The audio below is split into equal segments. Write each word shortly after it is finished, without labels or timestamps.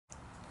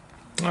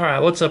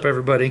Alright, what's up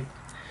everybody?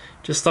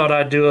 Just thought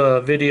I'd do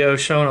a video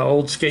showing an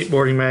old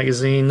skateboarding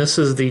magazine. This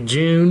is the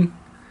June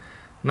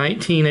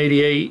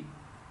 1988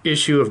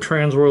 issue of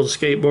Transworld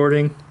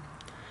Skateboarding.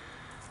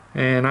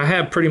 And I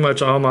have pretty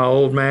much all my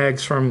old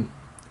mags from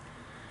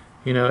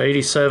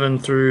 87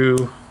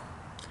 through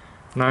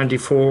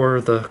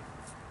 94, the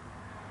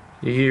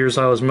years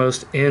I was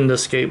most into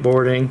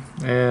skateboarding,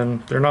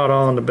 and they're not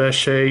all in the best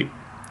shape.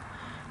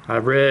 I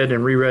read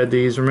and reread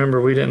these. Remember,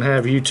 we didn't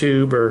have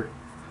YouTube or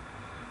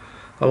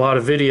a lot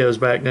of videos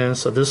back then,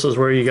 so this is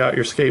where you got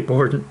your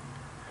skateboard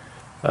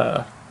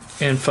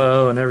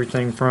info and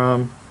everything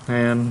from.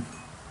 And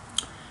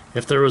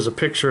if there was a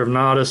picture of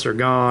Nodus or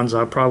Gons,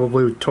 I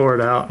probably tore it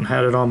out and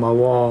had it on my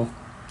wall.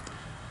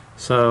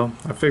 So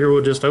I figure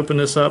we'll just open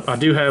this up. I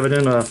do have it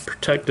in a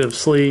protective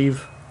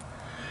sleeve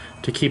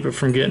to keep it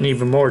from getting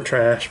even more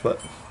trash,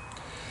 but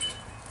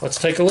let's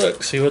take a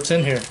look, see what's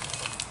in here.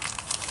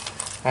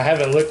 I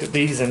haven't looked at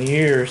these in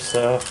years,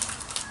 so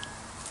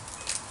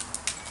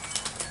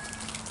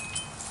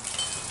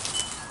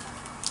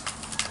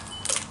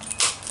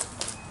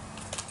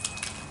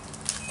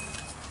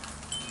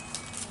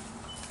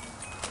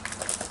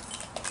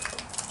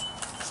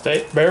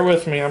bear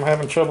with me, I'm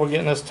having trouble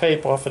getting this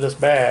tape off of this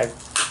bag.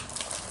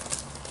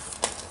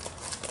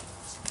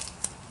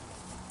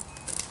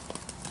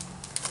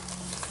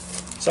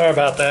 Sorry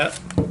about that.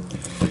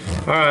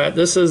 Alright,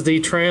 this is the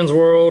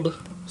Transworld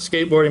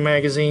Skateboarding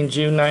Magazine,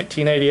 June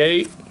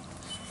 1988.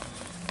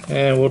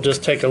 And we'll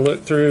just take a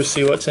look through,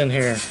 see what's in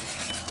here.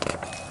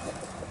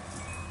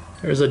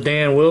 There's a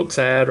Dan Wilkes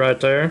ad right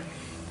there.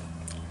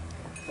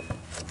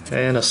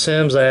 And a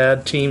Sims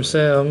ad, Team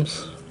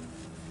Sims.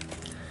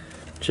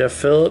 Jeff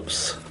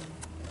Phillips,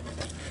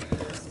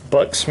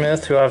 Buck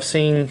Smith, who I've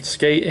seen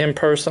skate in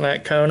person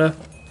at Kona,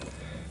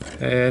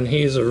 and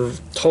he's a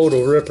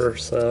total ripper,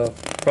 so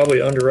probably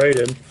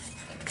underrated,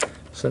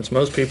 since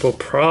most people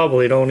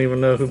probably don't even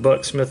know who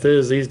Buck Smith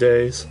is these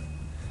days.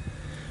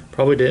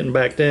 Probably didn't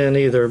back then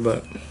either,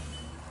 but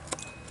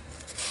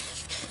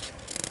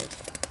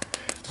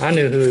I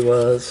knew who he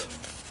was.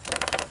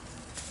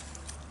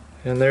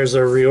 And there's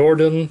a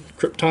Riordan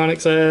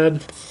Kryptonics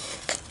ad.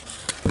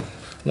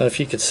 I don't know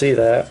if you could see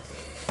that.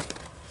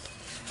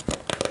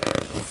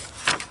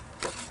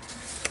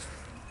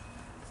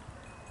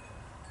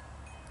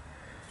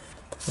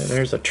 And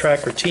there's a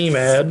Tracker Team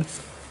ad.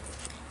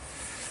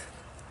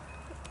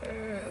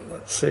 And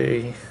let's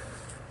see.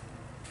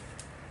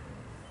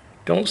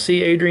 Don't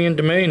see Adrian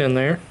Domain in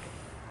there.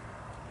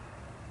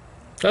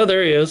 Oh,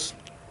 there he is.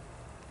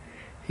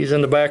 He's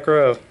in the back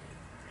row.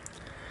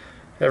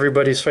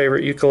 Everybody's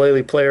favorite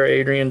ukulele player,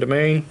 Adrian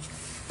Domain.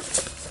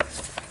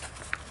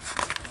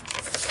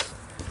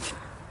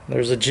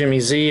 There's a Jimmy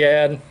Z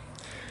ad.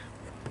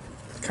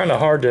 Kind of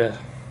hard to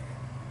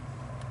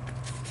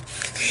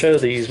show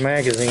these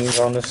magazines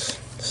on this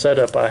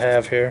setup I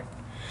have here.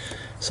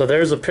 So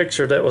there's a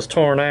picture that was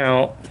torn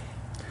out.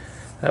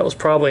 That was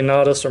probably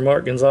Nodus or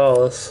Mark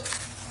Gonzalez.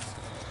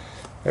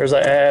 There's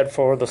an ad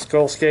for the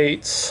Skull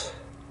Skates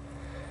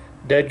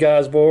Dead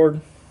Guys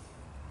board,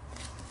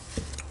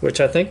 which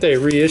I think they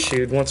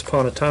reissued once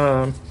upon a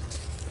time.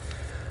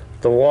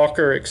 The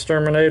Walker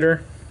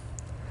Exterminator.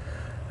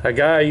 A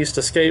guy I used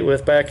to skate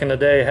with back in the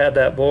day had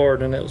that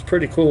board, and it was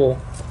pretty cool.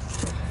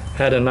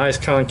 Had a nice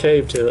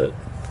concave to it.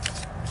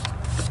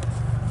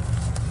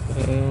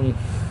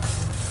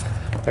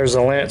 There's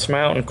a Lance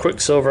Mountain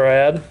Quicksilver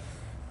ad.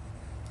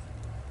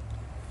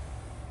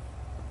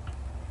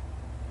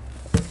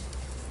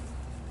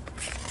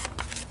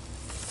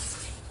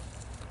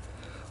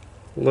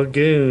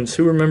 Lagoons.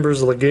 Who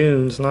remembers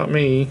Lagoons? Not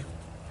me.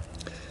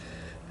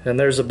 And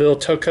there's a Bill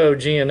Toko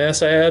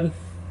GNS ad.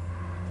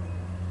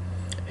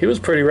 He was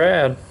pretty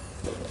rad.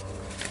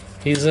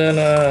 He's in,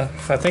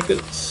 I think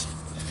it's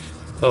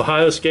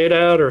Ohio Skate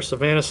Out or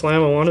Savannah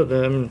Slam, one of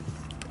them.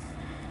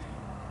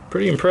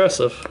 Pretty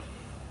impressive.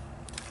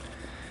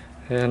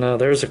 And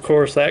there's, of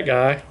course, that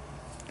guy.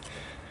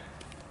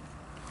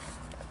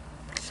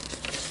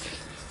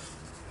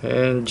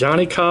 And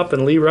Johnny Kopp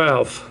and Lee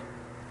Ralph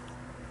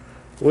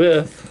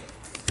with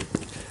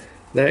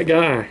that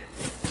guy.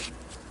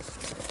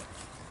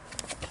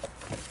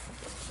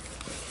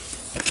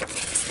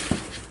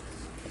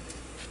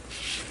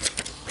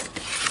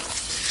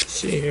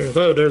 See here,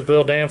 oh, there's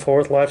Bill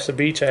Danforth, Life's a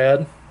Beach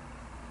ad.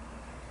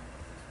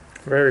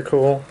 Very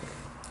cool.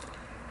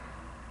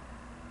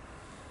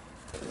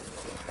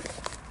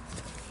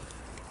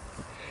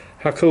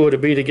 How cool would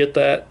it be to get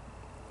that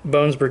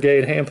Bones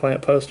Brigade hand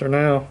plant poster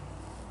now?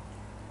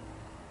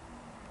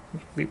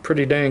 It'd be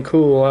pretty dang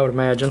cool, I would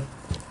imagine.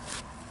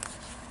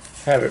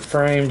 Have it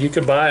framed. You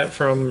could buy it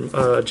from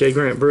J.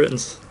 Grant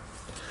Britton's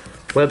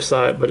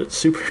website, but it's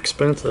super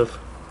expensive.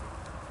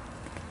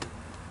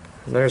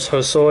 And there's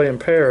Hosoi in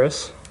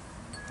Paris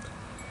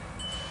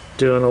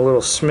doing a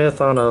little Smith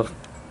on a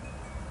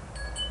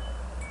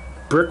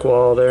brick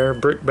wall there,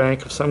 brick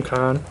bank of some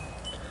kind.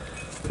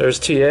 There's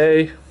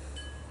TA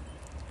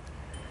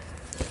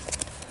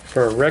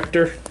for a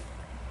Rector.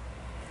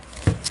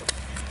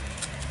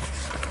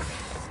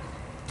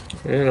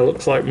 And it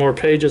looks like more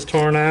pages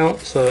torn out,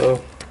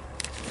 so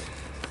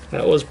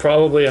that was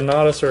probably a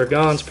Nadas or a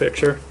Gons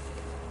picture.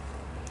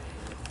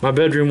 My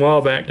bedroom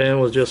wall back then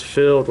was just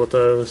filled with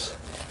those.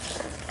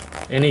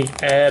 Any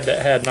ad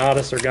that had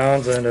Nadas or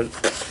Gons in it,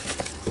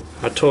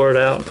 I tore it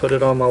out and put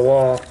it on my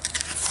wall.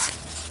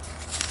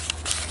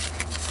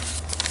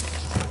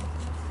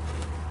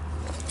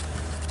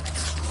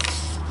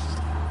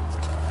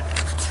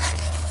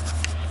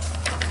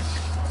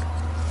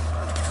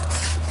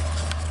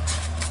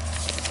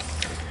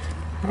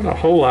 Not a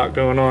whole lot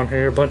going on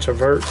here, a bunch of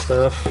vert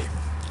stuff.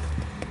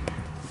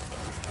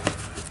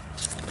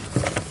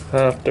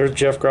 There's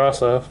Jeff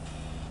Grosso.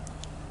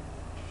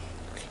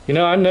 You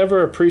know, I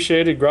never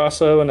appreciated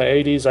Grosso in the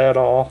 80s at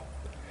all.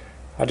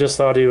 I just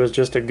thought he was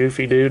just a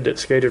goofy dude that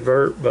skated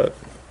vert, but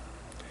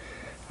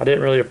I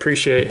didn't really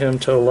appreciate him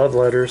till Love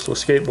Letters with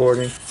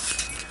skateboarding.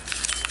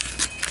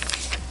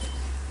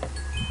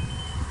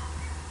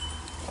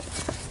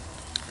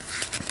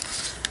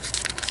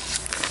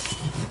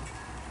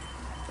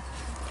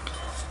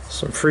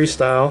 Some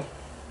freestyle,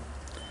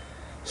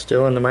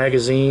 still in the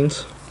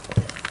magazines.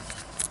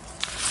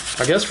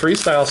 I guess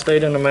freestyle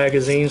stayed in the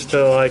magazines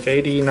till like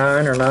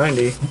 89 or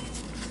 90,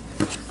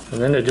 and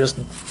then it just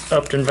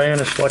upped and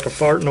vanished like a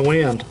fart in the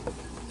wind.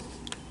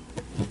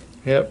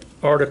 Yep,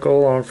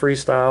 article on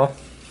freestyle.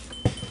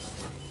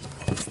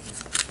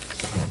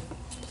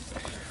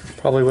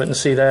 Probably wouldn't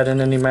see that in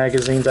any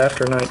magazines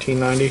after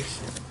 1990.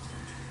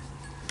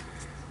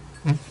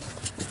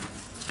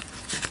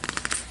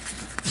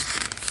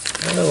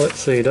 Let's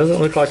see, doesn't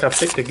look like I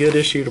picked a good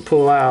issue to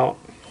pull out.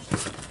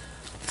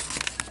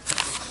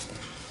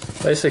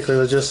 Basically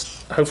was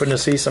just hoping to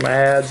see some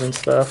ads and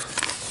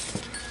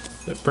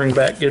stuff that bring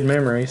back good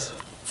memories.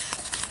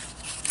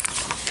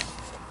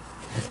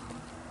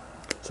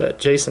 It's that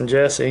Jason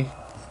Jesse.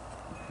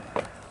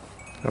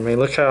 I mean,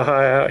 look how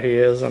high out he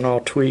is and all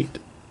tweaked.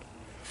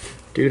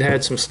 Dude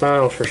had some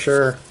style for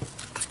sure.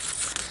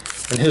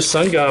 And his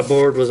Sun God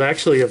board was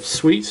actually a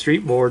sweet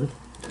street board.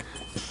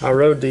 I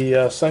rode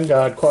the Sun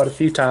God quite a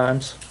few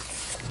times,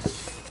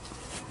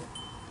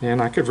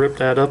 and I could rip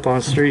that up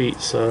on street.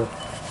 So,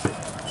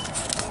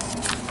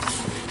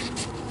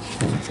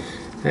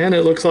 and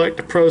it looks like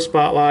the pro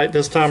spotlight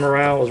this time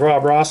around was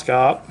Rob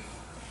Roscott.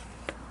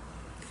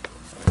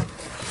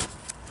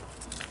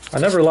 I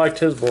never liked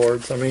his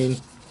boards. I mean,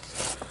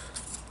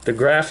 the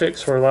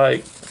graphics were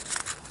like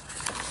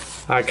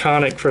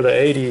iconic for the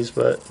 80s,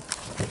 but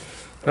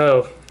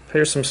oh,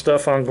 here's some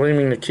stuff on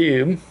Gleaming the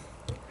Cube.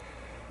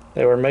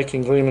 They were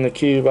making Gleaming the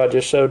Cube. I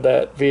just showed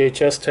that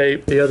VHS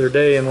tape the other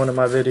day in one of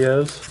my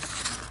videos.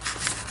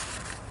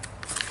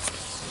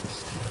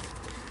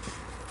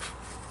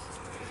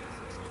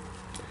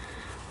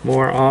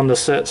 More on the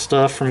set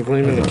stuff from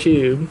Gleaming the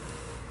Cube.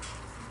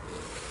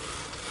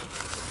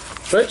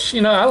 But,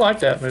 you know, I like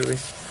that movie.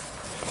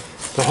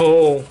 The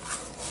whole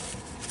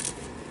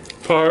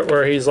part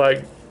where he's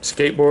like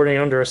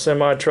skateboarding under a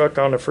semi truck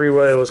on the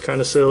freeway was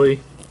kind of silly.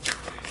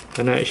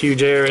 And that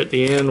huge air at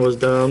the end was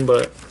dumb,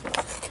 but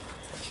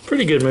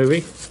pretty good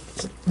movie.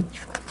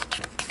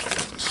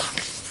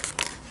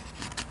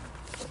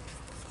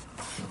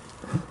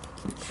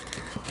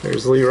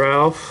 There's Lee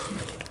Ralph.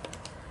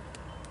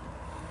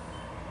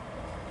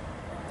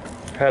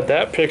 Had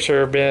that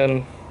picture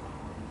been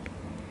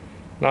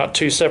not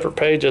two separate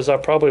pages, I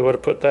probably would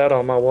have put that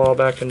on my wall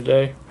back in the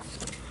day.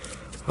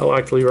 I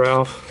liked Lee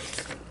Ralph.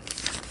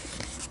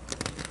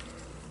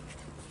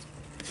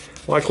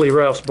 I like Lee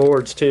Ralph's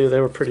boards too, they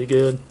were pretty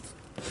good.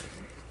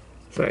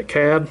 That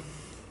cab.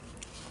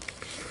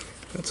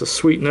 That's a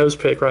sweet nose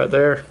pick right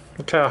there.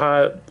 Look how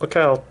high, look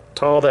how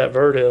tall that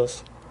vert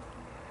is.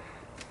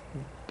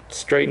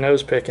 Straight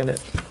nose pick in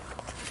it.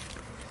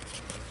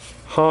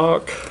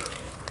 Hawk.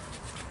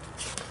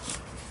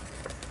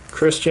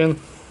 Christian.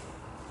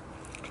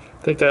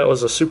 I think that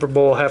was a Super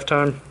Bowl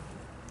halftime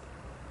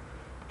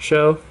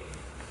show.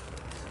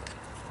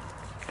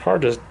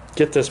 Hard to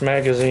get this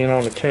magazine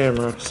on the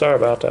camera. Sorry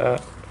about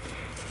that.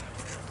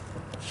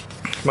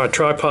 My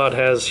tripod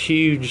has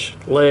huge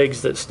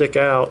legs that stick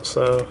out,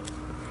 so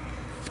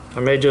I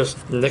may just,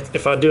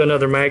 if I do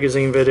another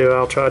magazine video,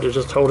 I'll try to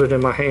just hold it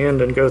in my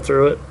hand and go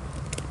through it.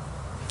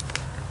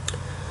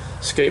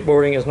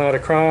 Skateboarding is not a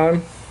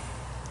crime.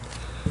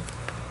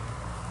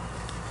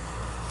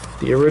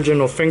 The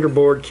original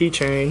fingerboard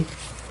keychain.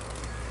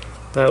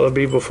 That would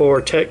be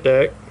before Tech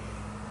Deck.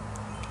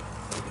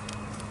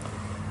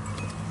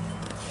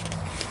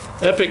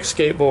 Epic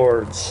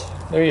Skateboards.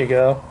 There you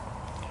go.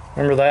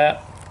 Remember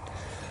that?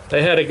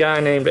 They had a guy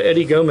named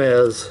Eddie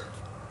Gomez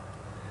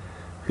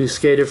who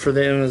skated for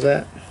them. Is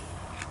that?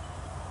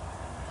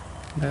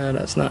 No,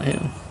 that's not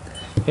him.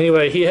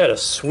 Anyway, he had a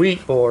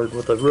sweet board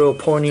with a real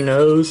pointy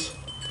nose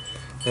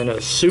and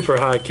a super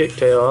high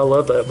kicktail. I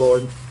love that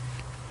board.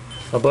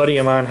 A buddy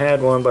of mine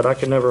had one, but I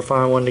could never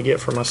find one to get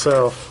for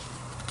myself.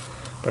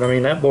 But I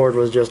mean, that board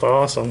was just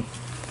awesome.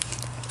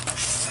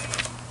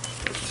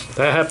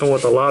 That happened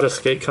with a lot of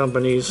skate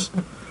companies.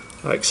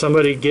 Like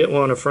somebody get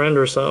one, a friend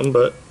or something,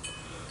 but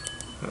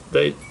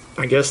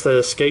I guess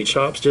the skate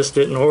shops just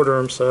didn't order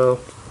them, so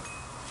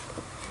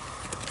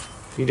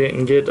You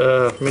didn't get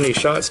many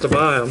shots to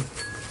buy them.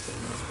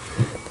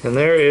 And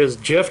there is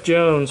Jeff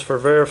Jones for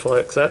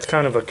Veriflex. That's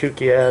kind of a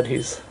kooky ad.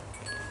 He's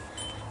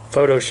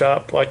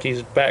photoshopped like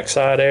he's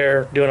backside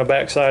air, doing a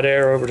backside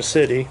air over the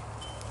city.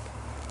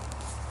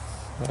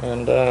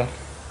 And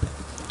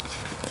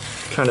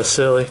kind of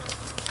silly.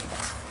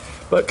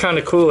 But kind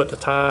of cool at the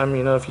time.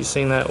 You know, if you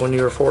seen that when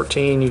you were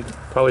 14, you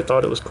probably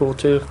thought it was cool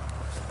too.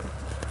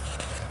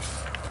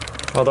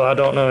 Although I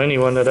don't know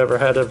anyone that ever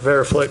had a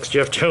Veriflex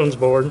Jeff Jones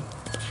board.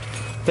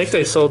 I think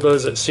they sold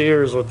those at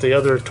Sears with the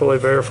other toy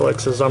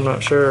Veriflexes, I'm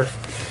not sure.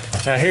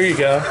 Now here you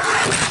go.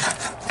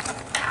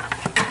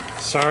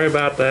 Sorry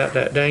about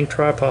that dang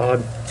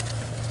tripod.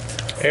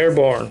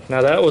 Airborne.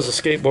 Now that was a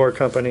skateboard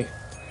company.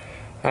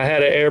 I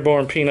had an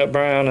Airborne Peanut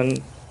Brown,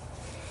 and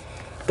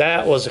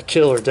that was a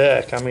killer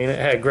deck. I mean, it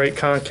had great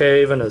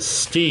concave and a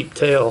steep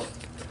tail.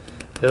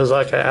 It was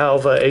like an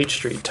Alva H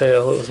Street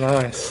tail. It was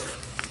nice.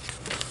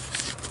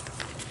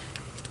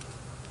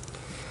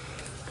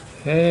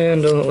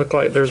 And doesn't look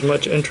like there's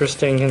much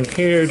interesting in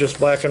here, just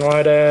black and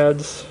white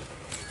ads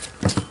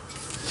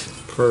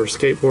for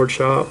skateboard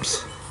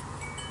shops.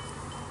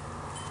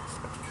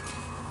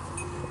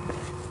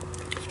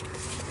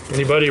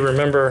 Anybody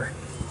remember?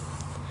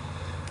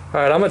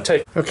 Alright, I'm gonna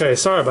take, okay,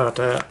 sorry about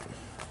that.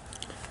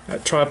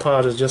 That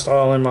tripod is just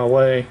all in my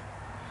way.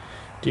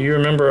 Do you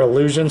remember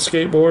Illusion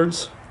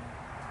skateboards?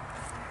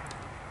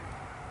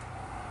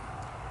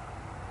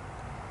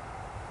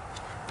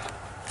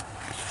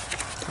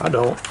 I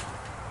don't.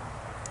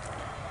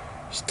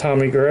 It's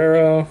Tommy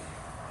Guerrero.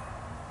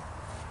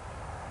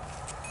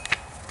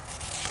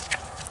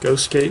 Go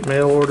Skate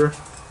mail order.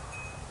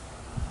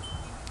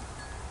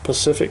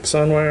 Pacific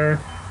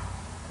Sunwear.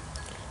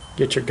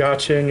 Get your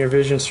Gotcha and your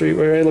Vision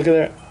Streetwear. Hey, look at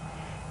that.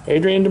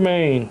 Adrian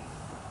Domain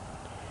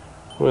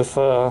with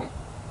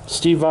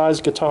Steve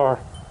Vai's guitar.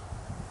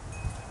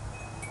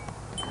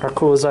 How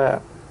cool is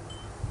that?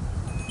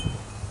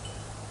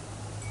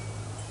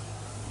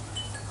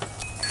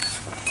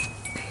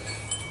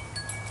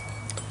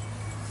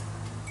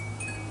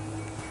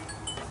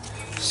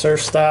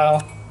 Surf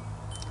Style.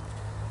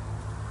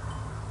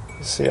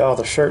 You see all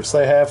the shirts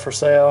they have for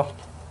sale.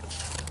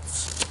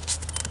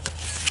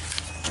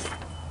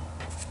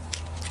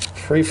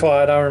 Free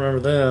Flight, I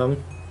remember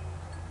them.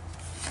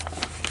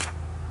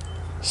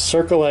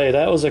 Circle A,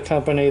 that was a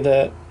company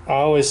that I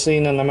always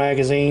seen in the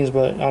magazines,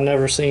 but I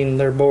never seen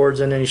their boards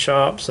in any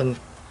shops, and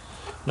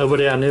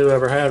nobody I knew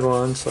ever had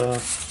one, so.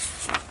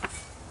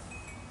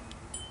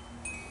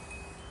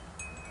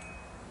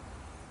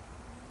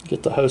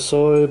 Get the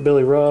Hosoi,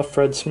 Billy Ruff,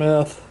 Fred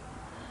Smith,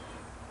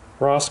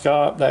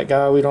 Roscott, that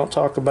guy we don't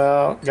talk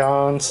about,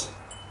 Gons,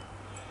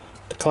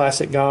 the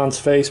classic Gons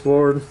face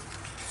board,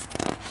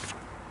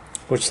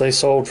 which they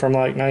sold from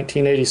like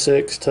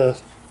 1986 to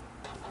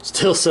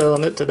still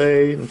selling it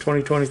today in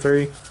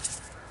 2023.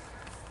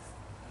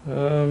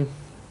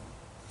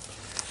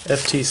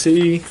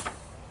 FTC.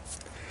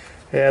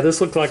 Yeah,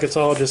 this looks like it's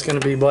all just going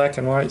to be black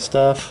and white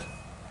stuff.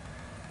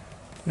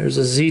 There's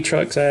a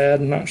Z-Trucks ad,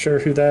 I'm not sure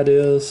who that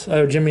is.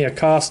 Oh, Jimmy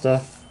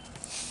Acosta.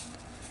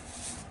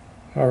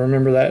 I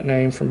remember that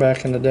name from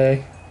back in the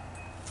day.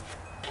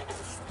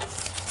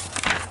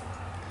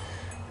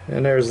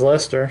 And there's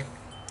Lester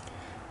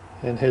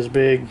and his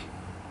big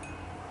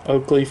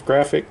oak leaf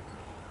graphic.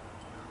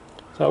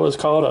 That was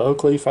called an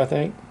oak leaf, I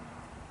think.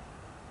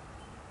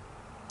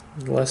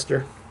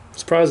 Lester.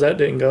 Surprised that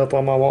didn't go up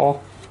on my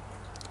wall.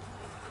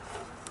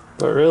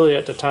 But really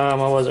at the time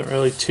I wasn't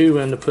really too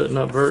into putting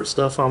up vert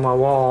stuff on my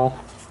wall.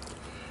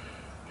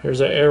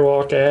 Here's an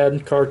Airwalk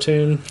ad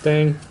cartoon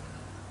thing.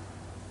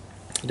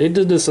 They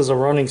did this as a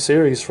running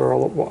series for a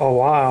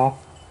while.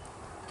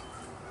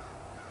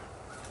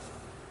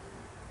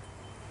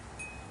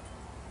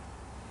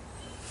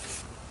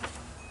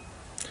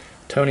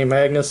 Tony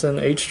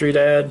Magnuson, H Street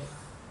ad.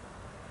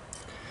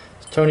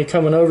 Is Tony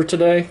coming over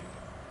today?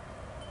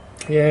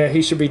 Yeah,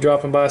 he should be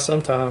dropping by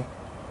sometime.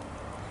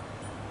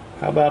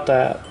 How about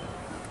that?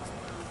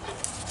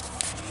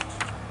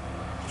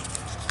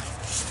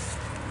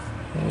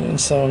 And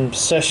some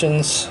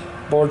Sessions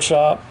board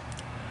shop.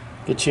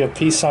 Get you a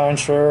peace sign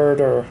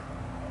shirt or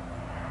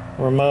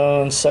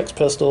Ramones, Sex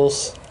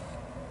Pistols,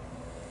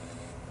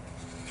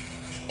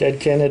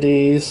 Dead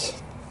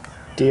Kennedys,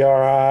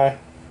 DRI,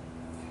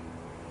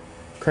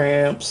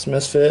 Cramps,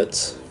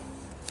 Misfits.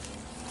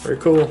 Very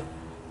cool.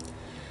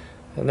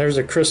 And there's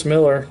a Chris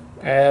Miller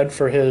ad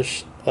for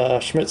his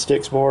Schmidt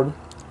Sticks board.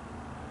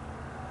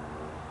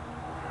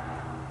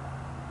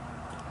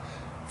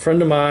 A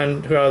friend of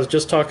mine who I was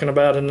just talking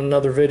about in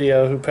another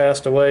video who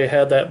passed away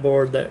had that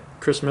board, that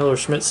Chris Miller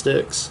Schmidt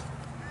Sticks.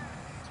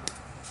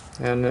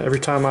 And every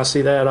time I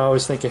see that I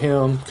always think of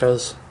him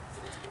because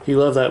he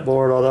loved that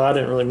board, although I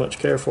didn't really much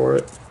care for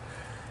it.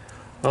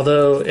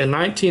 Although in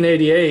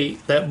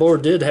 1988 that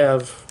board did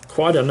have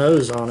quite a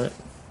nose on it.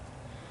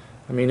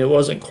 I mean, it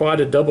wasn't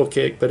quite a double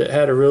kick, but it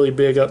had a really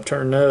big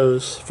upturned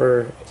nose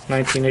for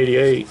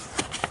 1988.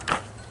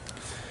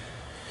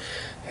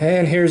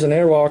 And here's an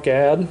Airwalk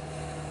ad.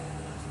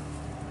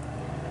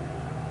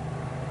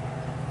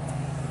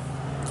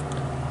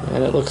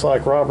 And it looks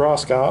like Rob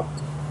Roscott.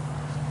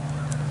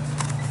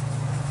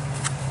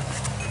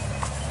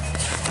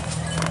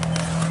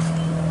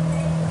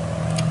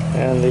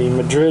 And the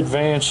Madrid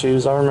Vans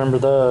shoes, I remember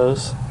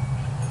those.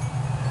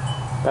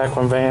 Back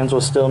when Vans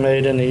was still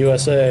made in the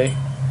USA.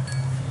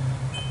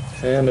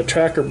 And a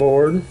tracker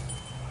board.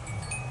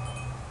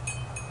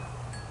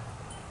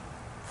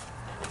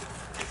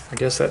 I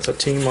guess that's a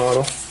team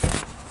model.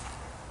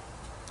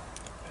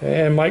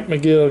 And Mike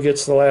McGill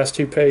gets the last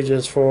 2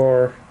 pages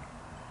for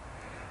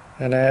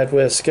an ad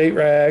with Skate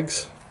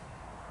Rags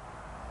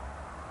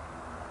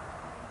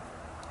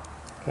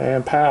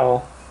and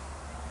Powell.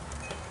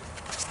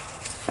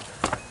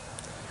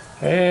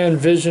 And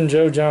Vision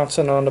Joe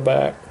Johnson on the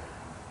back.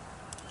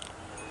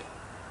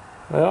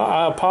 Well,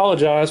 I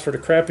apologize for the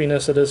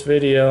crappiness of this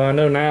video. I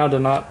know now to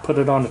not put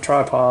it on the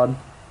tripod.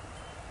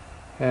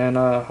 And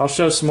I'll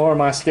show some more of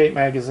my skate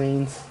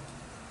magazines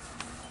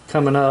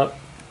coming up.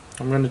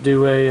 I'm going to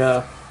do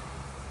a...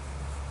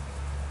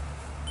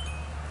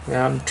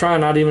 yeah, I'm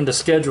trying not even to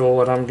schedule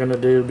what I'm going to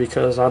do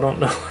because I don't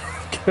know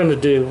what I'm going to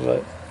do.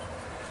 But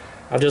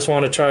I just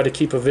want to try to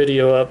keep a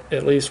video up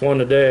at least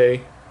one a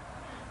day,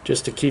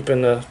 just to keep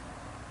in the,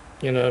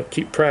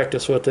 keep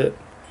practice with it.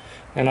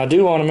 And I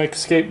do want to make a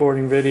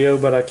skateboarding video,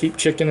 but I keep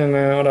chickening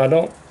out. I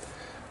don't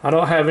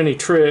have any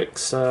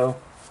tricks, so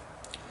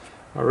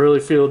I really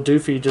feel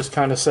doofy just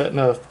kind of setting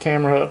a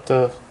camera up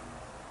to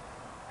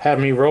have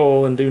me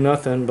roll and do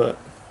nothing. But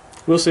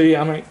we'll see.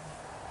 I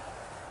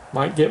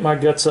might get my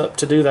guts up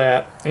to do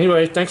that.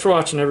 Anyway, thanks for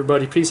watching,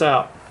 everybody. Peace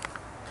out.